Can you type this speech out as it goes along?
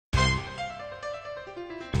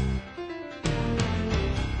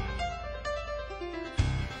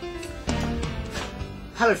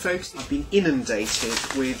Hello folks, I've been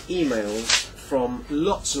inundated with emails from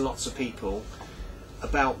lots and lots of people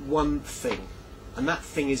about one thing, and that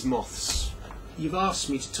thing is moths. You've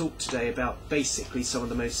asked me to talk today about basically some of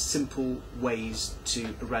the most simple ways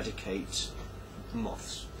to eradicate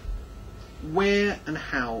moths. Where and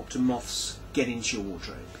how do moths get into your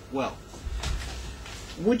wardrobe? Well,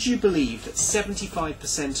 would you believe that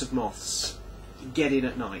 75% of moths get in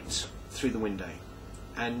at night through the window?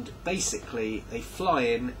 And basically they fly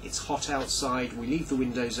in, it's hot outside, we leave the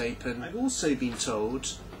windows open. I've also been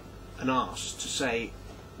told and asked to say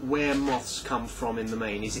where moths come from in the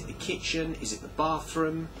main. Is it the kitchen? Is it the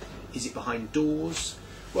bathroom? Is it behind doors?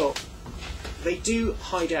 Well, they do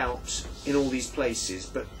hide out in all these places,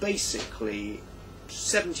 but basically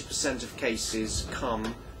 70% of cases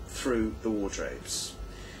come through the wardrobes.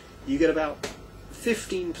 You get about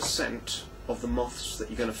 15% of the moths that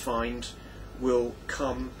you're going to find will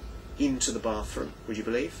come into the bathroom, would you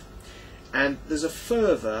believe? And there's a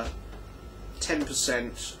further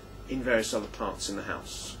 10% in various other parts in the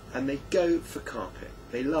house. And they go for carpet.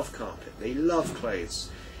 They love carpet. They love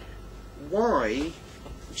clothes. Why,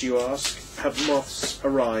 do you ask, have moths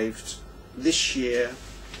arrived this year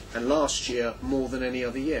and last year more than any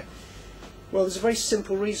other year? Well, there's a very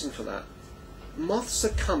simple reason for that. Moths are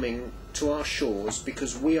coming to our shores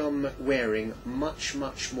because we are wearing much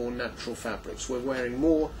more natural fabrics. We're wearing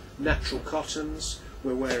more natural cottons,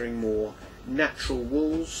 we're wearing more natural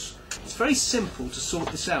wools. It's very simple to sort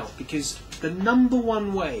this out, because the number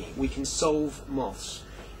one way we can solve moths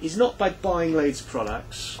is not by buying loads of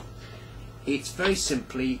products. It's very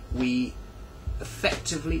simply we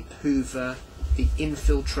effectively hoover the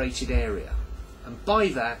infiltrated area, and by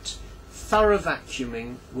that thorough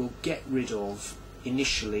vacuuming will get rid of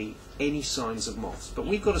initially any signs of moths, but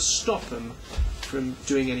we've got to stop them from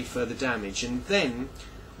doing any further damage, and then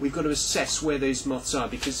we've got to assess where those moths are,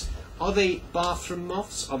 because are they bathroom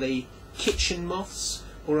moths, are they kitchen moths,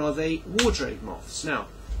 or are they wardrobe moths? Now,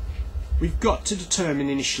 we've got to determine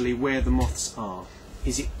initially where the moths are.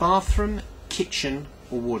 Is it bathroom, kitchen,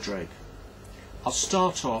 or wardrobe? I'll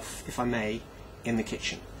start off, if I may, in the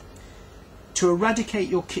kitchen. To eradicate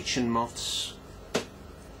your kitchen moths,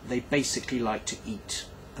 they basically like to eat,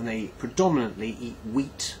 and they predominantly eat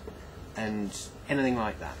wheat and anything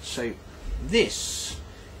like that. So this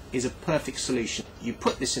is a perfect solution. You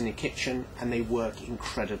put this in the kitchen and they work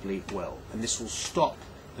incredibly well, and this will stop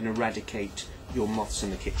and eradicate your moths in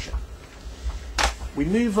the kitchen. We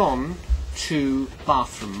move on to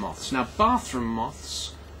bathroom moths. Now, bathroom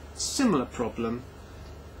moths, similar problem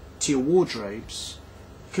to your wardrobes,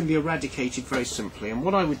 can be eradicated very simply. And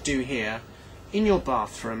what I would do here in your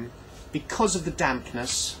bathroom, because of the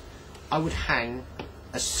dampness, I would hang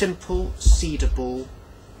a simple cedar ball,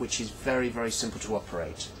 which is very simple to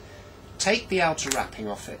operate. Take the outer wrapping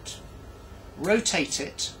off it, rotate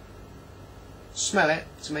it, smell it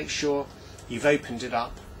to make sure you've opened it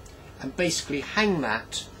up, and basically hang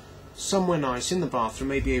that somewhere nice in the bathroom,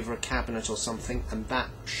 maybe over a cabinet or something, and that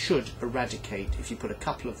should eradicate, if you put a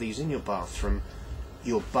couple of these in your bathroom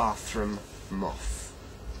moth.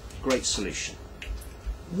 Great solution.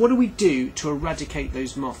 What do we do to eradicate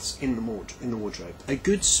those moths in the wardrobe? A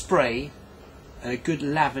good spray, a good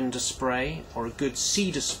lavender spray, or a good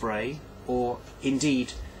cedar spray, or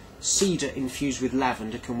indeed cedar infused with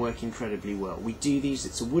lavender can work incredibly well. We do these,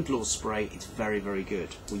 it's a Woodlaw spray, it's very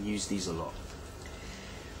good. We use these a lot.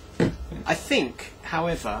 I think,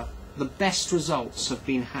 however, the best results have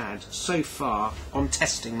been had so far on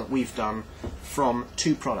testing that we've done from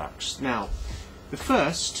two products. Now, the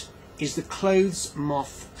first is the clothes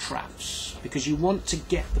moth traps, because you want to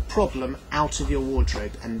get the problem out of your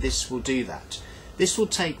wardrobe, and this will do that. This will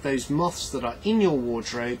take those moths that are in your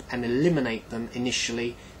wardrobe and eliminate them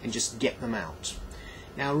initially and just get them out.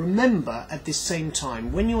 Now remember, at this same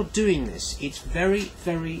time, when you're doing this, it's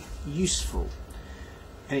very useful,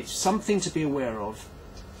 and it's something to be aware of.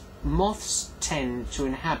 Moths tend to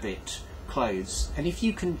inhabit clothes, and if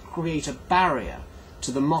you can create a barrier to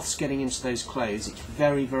the moths getting into those clothes, it's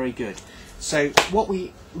very good. So what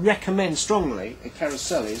we recommend strongly at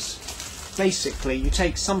Carousel is basically you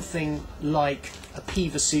take something like a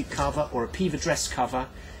Piva suit cover or a Piva dress cover,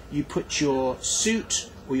 you put your suit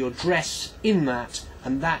or your dress in that,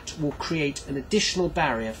 and that will create an additional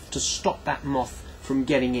barrier to stop that moth from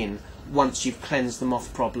getting in once you've cleansed the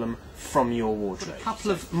moth problem from your wardrobe. Put a couple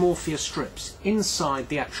of morphia strips inside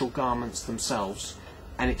the actual garments themselves,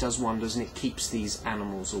 and it does wonders, and it keeps these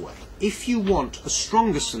animals away. If you want a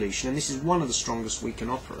stronger solution, and this is one of the strongest we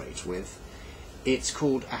can operate with, it's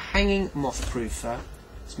called a hanging moth proofer.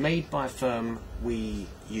 It's made by a firm we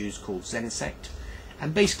use called Zensect,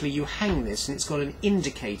 And basically you hang this and it's got an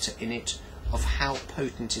indicator in it of how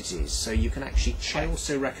potent it is, so you can actually check. I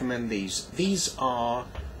also recommend these. These are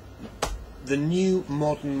the new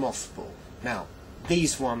modern mothball. Now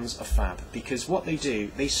these ones are fab because what they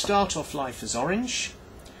do, they start off life as orange,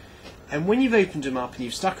 and when you've opened them up and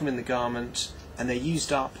you've stuck them in the garment and they're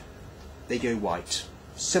used up, they go white.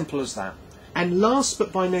 Simple as that. And last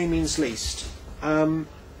but by no means least, I've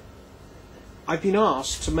been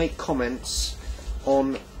asked to make comments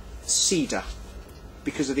on cedar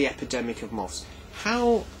because of the epidemic of moths.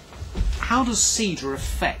 How does cedar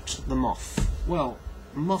affect the moth? Well,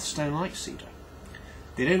 moths don't like cedar.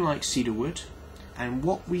 They don't like cedar wood, and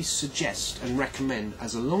what we suggest and recommend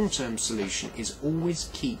as a long-term solution is always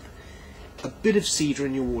keep a bit of cedar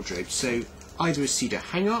in your wardrobe. So either a cedar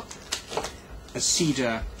hang-up, a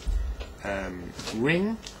cedar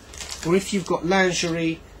ring, or if you've got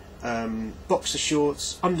lingerie, boxer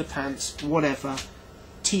shorts, underpants, whatever,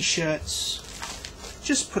 t-shirts,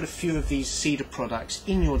 just put a few of these cedar products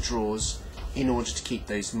in your drawers in order to keep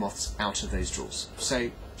those moths out of those drawers.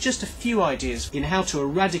 So just a few ideas in how to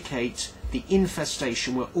eradicate the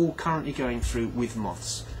infestation we're all currently going through with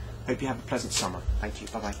moths. Hope you have a pleasant summer. Thank you.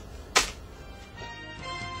 Bye bye.